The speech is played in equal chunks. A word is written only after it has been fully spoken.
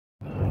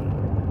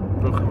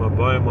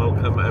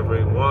Welcome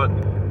everyone.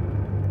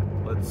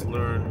 Let's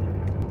learn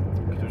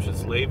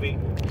Kedushas Levi,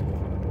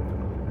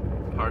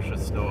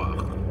 Parshas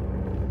Noach.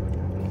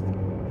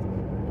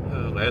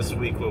 Last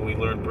week when we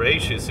learned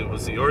Parshas, it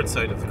was the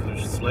Yortzeit of the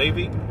Kedushas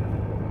Levi.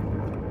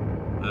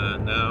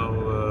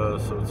 Now,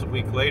 so it's a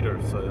week later,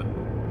 so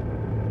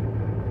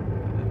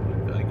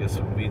I guess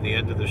it would be the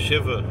end of the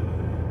Shiva.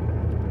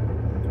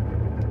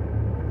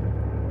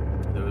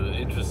 The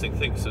interesting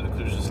thing, so the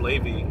Kedushas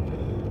Levi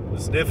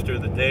was Nifter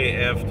the day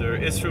after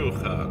Isru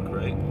Chag,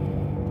 right?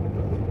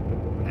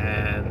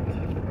 And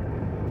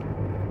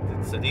the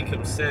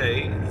tzaddikim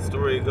say, the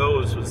story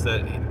goes, was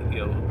that,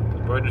 the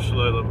Baruch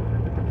Shalom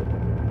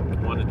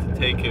wanted to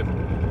take him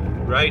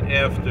right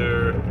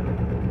after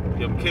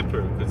Yom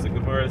Kippur, because the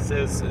Gemara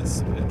says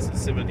it's a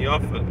Siman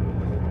Yafa.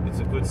 It's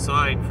a good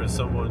sign for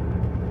someone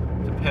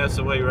to pass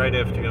away right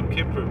after Yom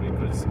Kippur,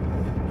 because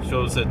it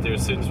shows that their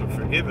sins were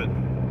forgiven.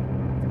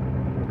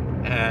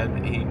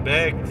 And he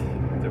begged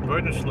the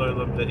Baruch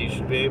Shalom that he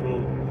should be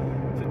able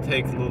to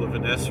take Lulav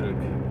and Esrog,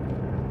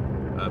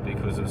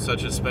 because it was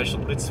such a special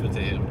mitzvah to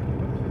him.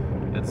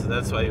 And so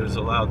that's why he was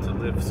allowed to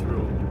live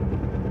through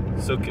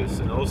Sukkot.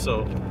 And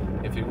also,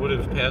 if he would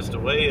have passed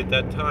away at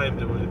that time,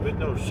 there would have been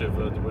no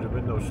Shiva, there would have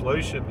been no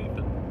Shloshim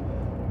even.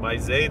 My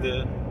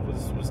Zayda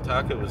was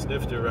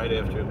Nifter right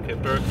after Yom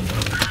Kippur.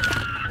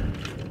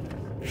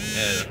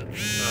 And,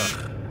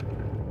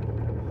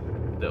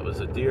 that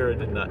was a deer, I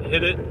did not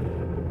hit it.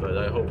 But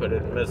I hope I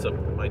didn't mess up.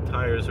 My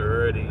tires are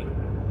already.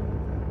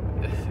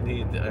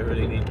 I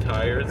really need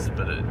tires,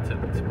 but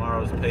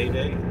tomorrow's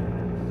payday,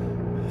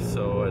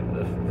 so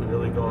we're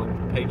really going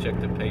paycheck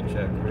to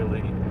paycheck.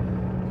 Really,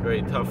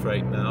 very tough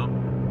right now.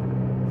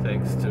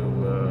 Thanks to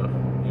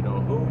you know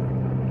who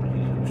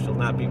shall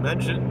not be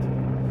mentioned,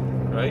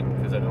 right?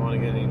 Because I don't want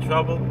to get in any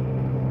trouble.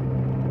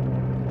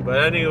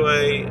 But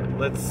anyway,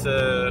 let's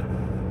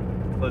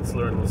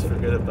learn. Let's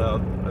forget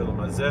about Olam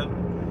Hazeh.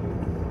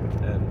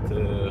 And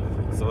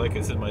so like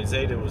I said, my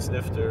Zayda was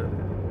Nifter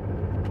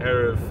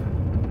Erev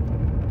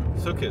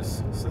Sukkot.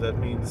 So that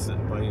means that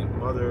my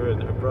mother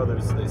and her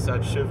brothers, they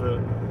sat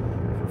Shiva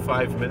for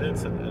 5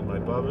 minutes, and my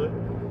Baba,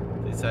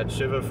 they sat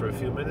Shiva for a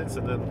few minutes,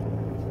 and then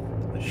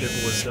the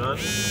Shiva was done.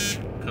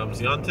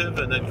 Comes Yontiv,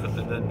 and then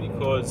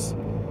because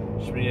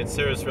Shmini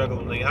Atzeres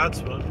Regel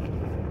Neyatzma,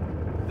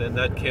 then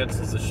that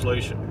cancels the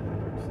Shloshim.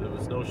 So there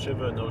was no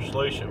Shiva, no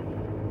Shloshim.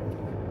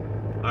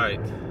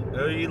 Alright,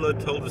 Erila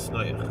told us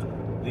Noach.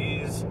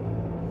 These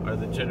are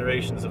the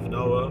generations of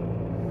Noah.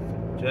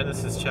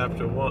 Genesis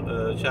chapter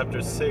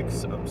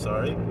 6,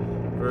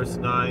 verse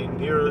 9.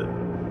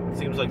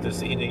 Seems like there's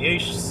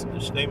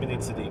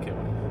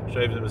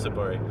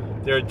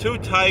there are two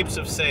types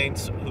of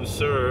saints who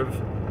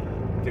serve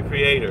the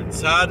Creator.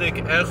 Tzaddik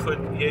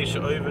echad yesh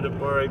oived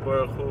b'borei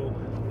baruch hu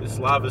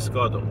islavis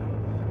gadol.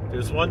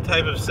 There's one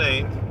type of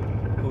saint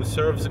who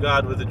serves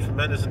God with a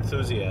tremendous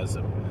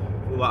enthusiasm.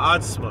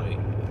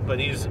 But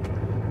he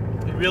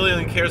really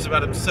only cares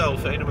about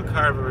himself. He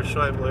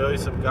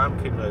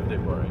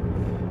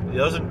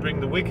doesn't bring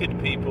the wicked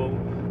people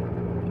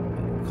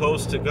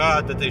close to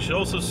God, that they should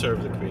also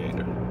serve the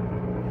Creator.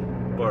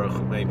 Baruch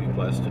Hu, may be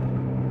blessed.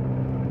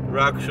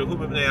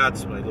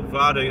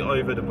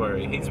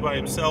 He's by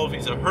himself,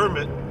 he's a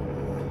hermit,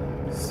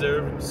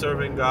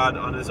 serving God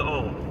on his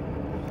own.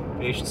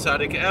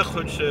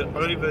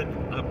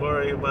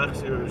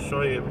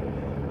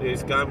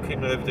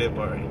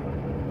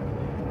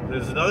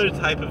 There's another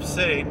type of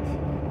saint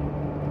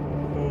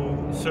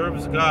who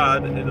serves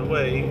God in a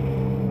way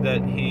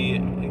that he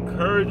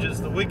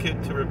encourages the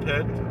wicked to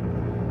repent,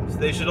 so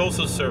they should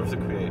also serve the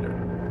Creator.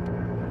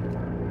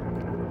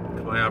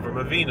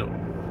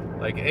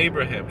 Like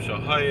Abraham,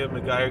 Shahaya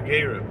Megayer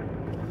Gerim,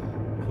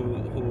 who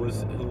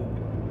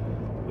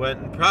went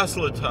and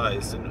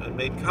proselytized and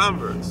made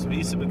converts.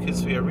 Visa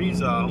Bekisvi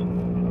Arizal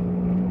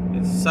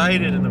is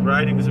cited in the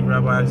writings of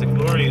Rabbi Isaac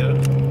Luria.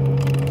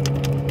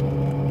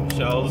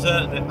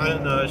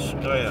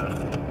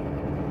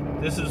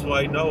 This is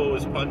why Noah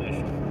was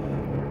punished.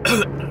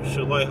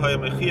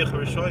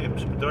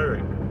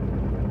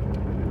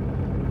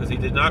 Because he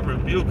did not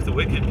rebuke the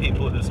wicked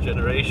people in his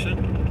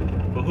generation.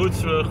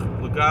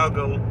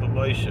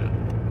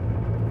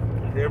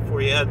 Therefore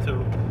he had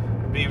to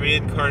be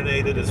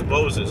reincarnated as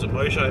Moses. And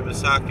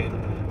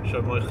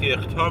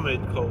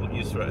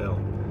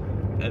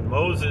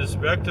Moses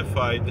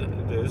rectified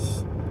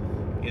this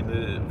in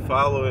the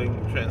following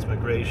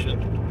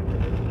transmigration,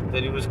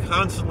 that he was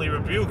constantly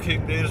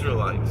rebuking the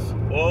Israelites,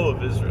 all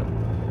of Israel.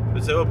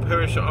 This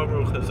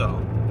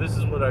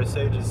is what our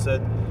sages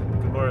said,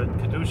 Gemara in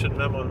Kedushan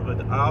Memon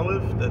Med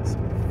Aleph, that's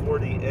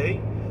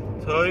 40a,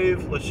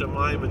 Toiv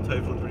l'shamayim and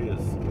Toiv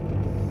l'briyas.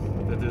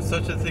 That there's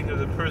such a thing as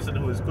a person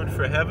who is good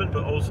for heaven,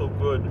 but also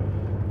good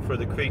for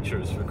the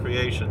creatures, for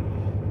creation.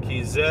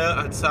 Ki zeh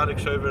hatzadik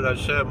shover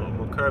Hashem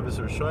u'mokar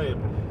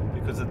v's'rashoyim,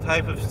 because the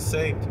type of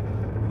saint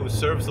who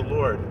serves the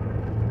Lord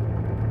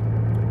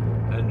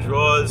and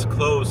draws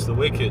close the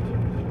wicked,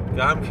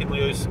 Gam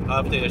Kinlios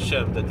Avdei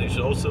Hashem, that they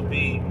should also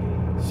be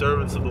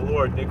servants of the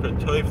Lord, Nikra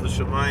Toiv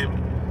L'Shamayim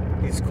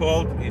He's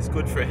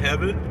good for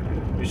heaven,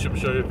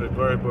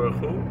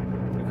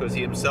 because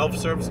he himself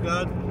serves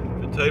God.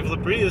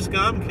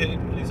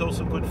 He's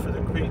also good for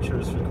the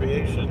creatures, for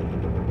creation.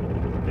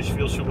 Because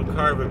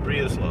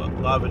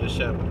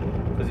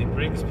he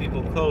brings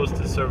people close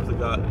to serve the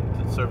God,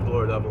 to serve the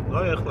Lord. But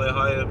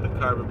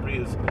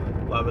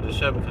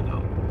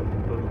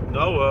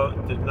Noah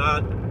did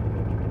not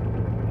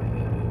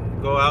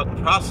go out and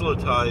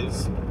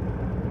proselytize.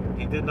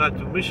 He did not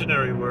do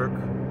missionary work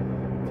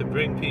to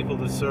bring people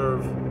to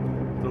serve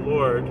the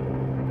Lord.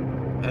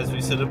 As we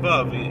said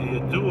above,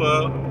 and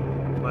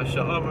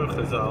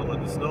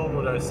it's known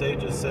what our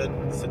sages said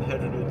in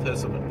Sanhedrin New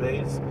Testament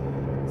base.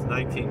 It's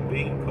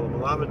 19b.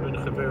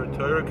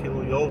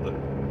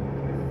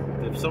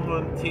 If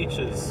someone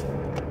teaches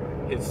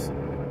his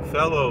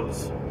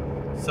fellow's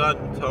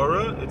son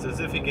Torah, it's as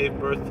if he gave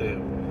birth to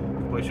him.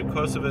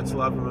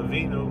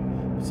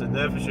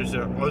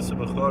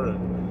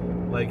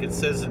 Like it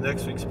says in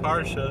next week's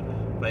Parsha,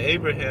 by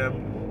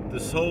Abraham, the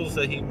souls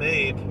that he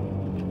made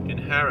in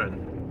Haran.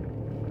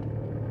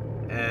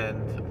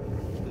 And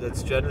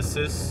that's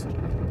Genesis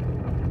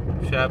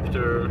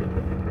chapter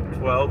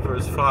 12,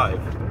 verse 5.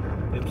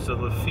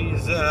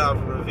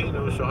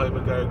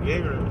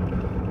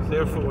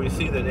 Therefore we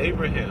see that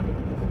Abraham,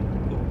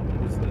 who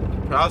was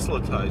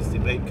proselytized, he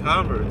made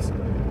converts.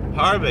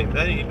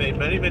 He made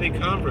many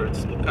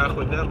converts.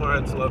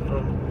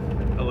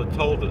 Allah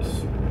told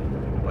us.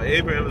 By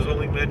Abraham is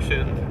only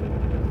mentioned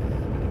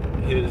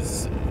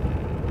his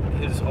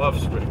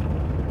offspring.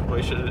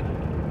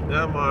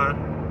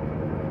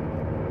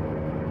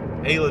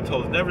 Eila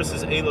told us. Never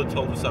says Eila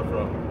told us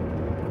Avraham.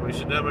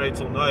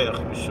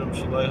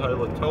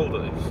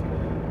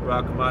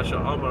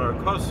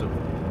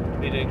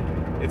 Meaning,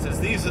 it says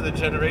these are the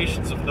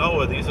generations of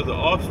Noah, these are the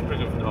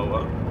offspring of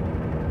Noah,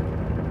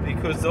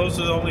 because those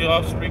are the only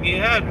offspring he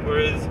had, were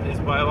his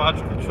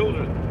biological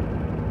children.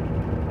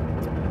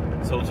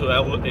 So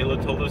Eila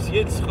told us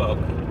Yitzchak,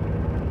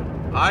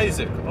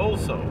 Isaac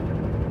also.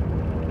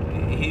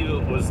 He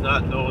was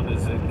not known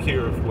as a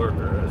kiruv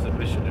worker, as a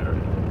missionary.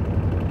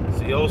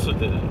 So he also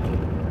didn't.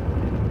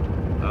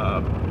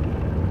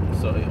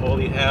 So all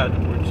he had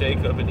were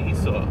Jacob and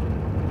Esau.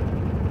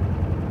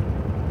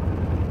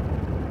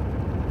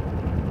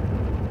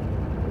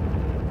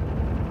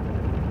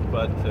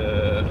 But I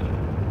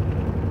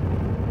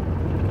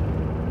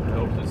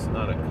hope there's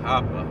not a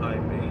cop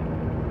behind me.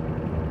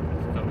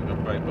 He's coming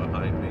up right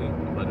behind me.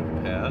 I'll let him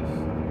pass.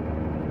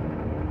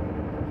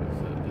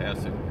 There's a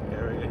passing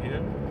area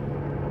here.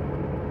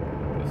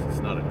 Guess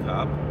it's not a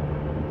cop.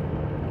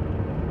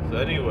 So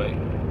anyway,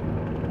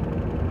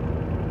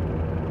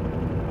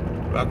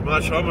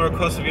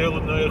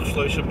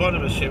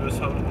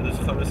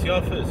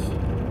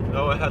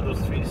 Noah had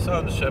those three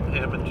sons, Shem,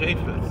 Ham, and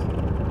Japheth.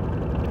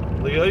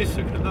 He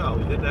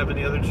didn't have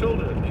any other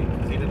children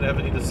because he didn't have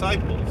any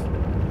disciples.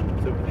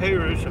 So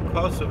Perush and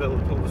Kosovo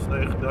told us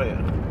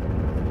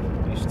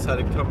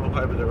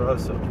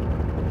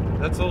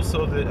that's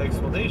also the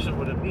explanation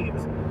what it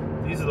means.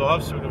 These are the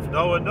offspring of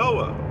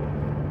Noah.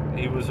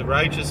 He was a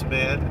righteous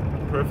man,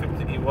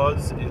 perfect he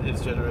was in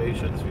his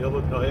generations.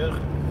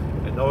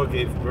 And Noah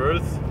gave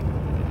birth.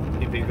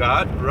 He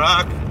begot.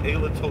 Rak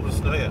Eila told us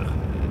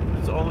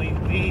it's only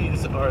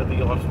these are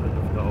the offspring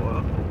of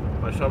Noah.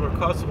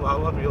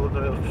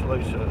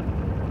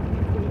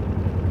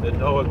 That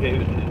Noah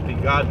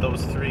begot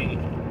those three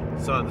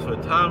sons. The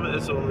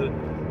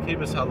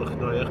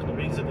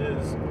reason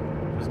is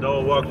because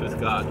Noah walked with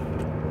God.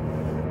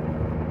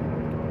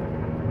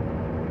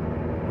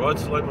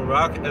 Because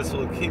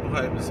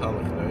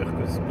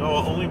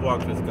Noah only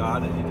walked with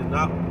God and he did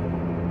not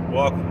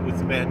walk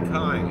with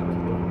mankind.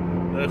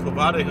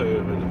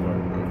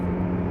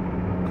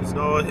 Because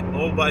Noah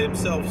all by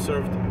himself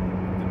served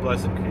the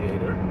blessed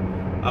Creator.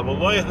 But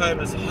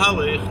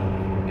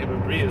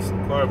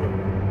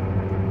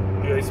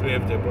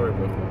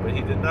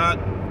he did not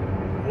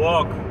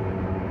walk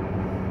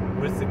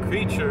with the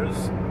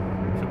creatures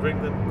to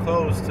bring them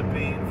close to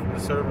be the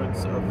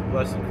servants of the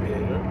blessed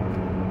Creator.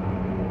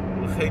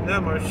 So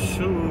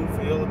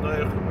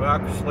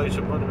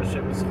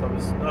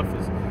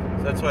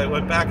that's why I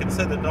went back and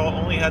said that Noah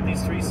only had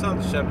these three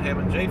sons, Shem, Ham,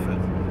 and Japheth.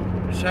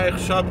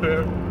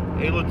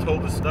 Eila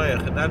told us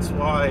Noach, and that's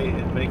why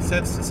it makes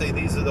sense to say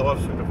these are the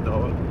offspring of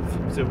Noah.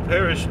 So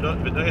perish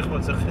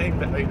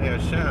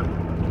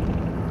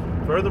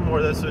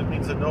furthermore, that's what it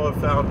means that Noah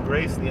found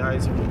grace in the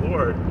eyes of the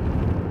Lord.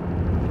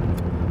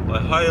 I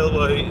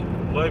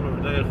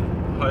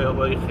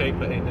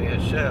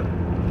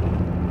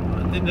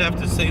didn't have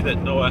to say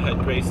that Noah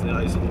had grace in the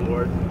eyes of the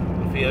Lord.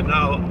 If he had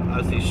now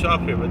as he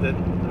shop here, but then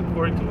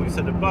according to what we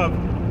said above,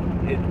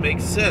 it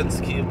makes sense.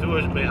 So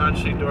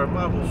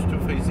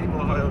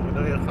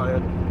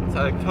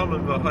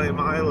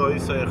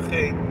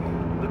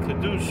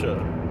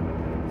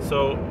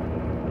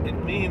it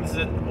means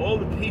that all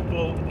the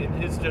people in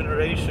his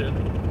generation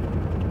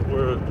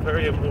were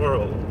very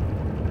immoral,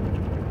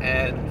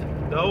 and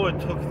Noah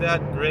took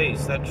that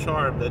grace, that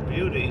charm, that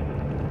beauty,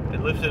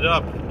 and lifted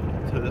up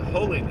to the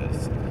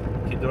holiness.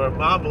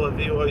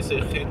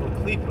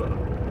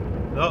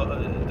 No,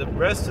 the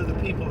rest of the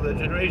people of that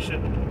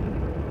generation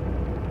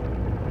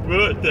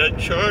brought that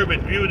charm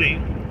and beauty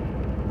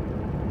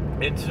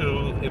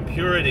into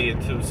impurity,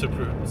 into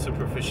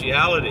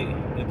superficiality,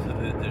 into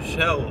the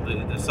shell,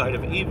 the side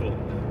of evil.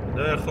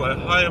 But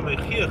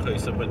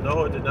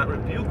Noah did not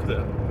rebuke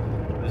them.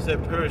 So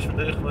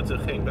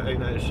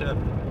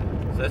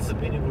that's the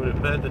meaning would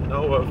have meant that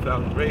Noah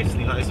found grace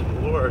in the eyes of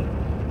the Lord.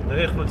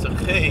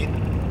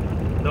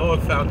 Noah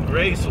found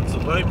grace on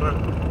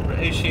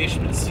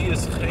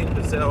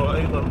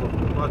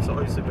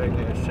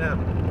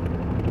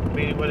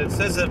meaning when it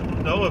says that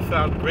Noah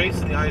found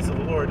grace in the eyes of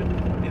the Lord,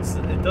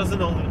 it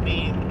doesn't only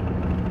mean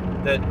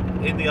that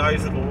in the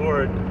eyes of the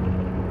Lord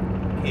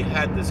he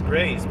had this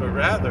grace, but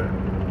rather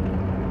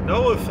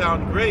Noah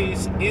found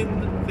grace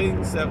in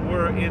things that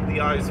were in the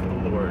eyes of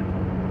the Lord.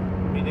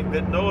 Meaning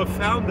that Noah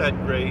found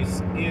that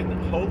grace in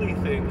holy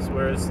things,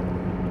 whereas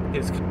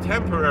his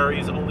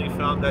contemporaries only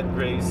found that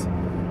grace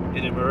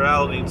in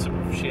immorality and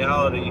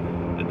superficiality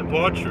and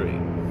debauchery.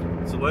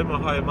 So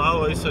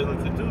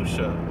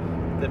Kedusha,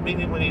 that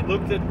meaning when he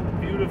looked at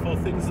beautiful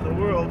things in the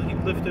world, he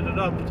lifted it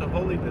up to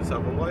holiness.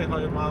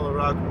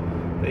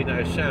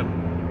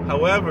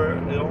 However,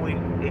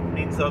 it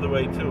means the other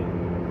way too.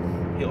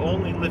 He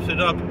only lifted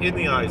up in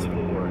the eyes of the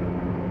Lord.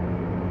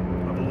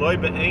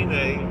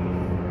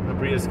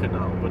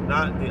 But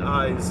not in the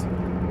eyes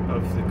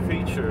of the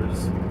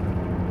creatures.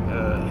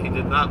 He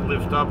did not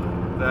lift up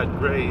that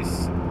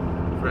grace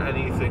for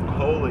anything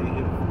holy.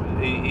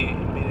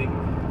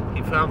 Meaning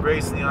he found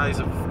grace in the eyes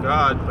of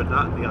God, but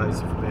not in the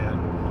eyes of man.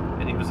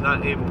 And he was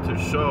not able to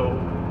show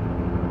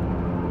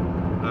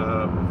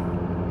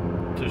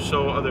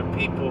other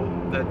people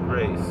that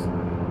grace.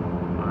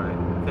 Alright,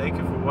 thank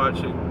you for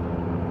watching.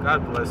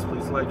 God bless.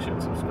 Please like, share,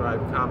 and subscribe,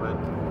 comment.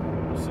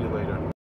 We'll see you later.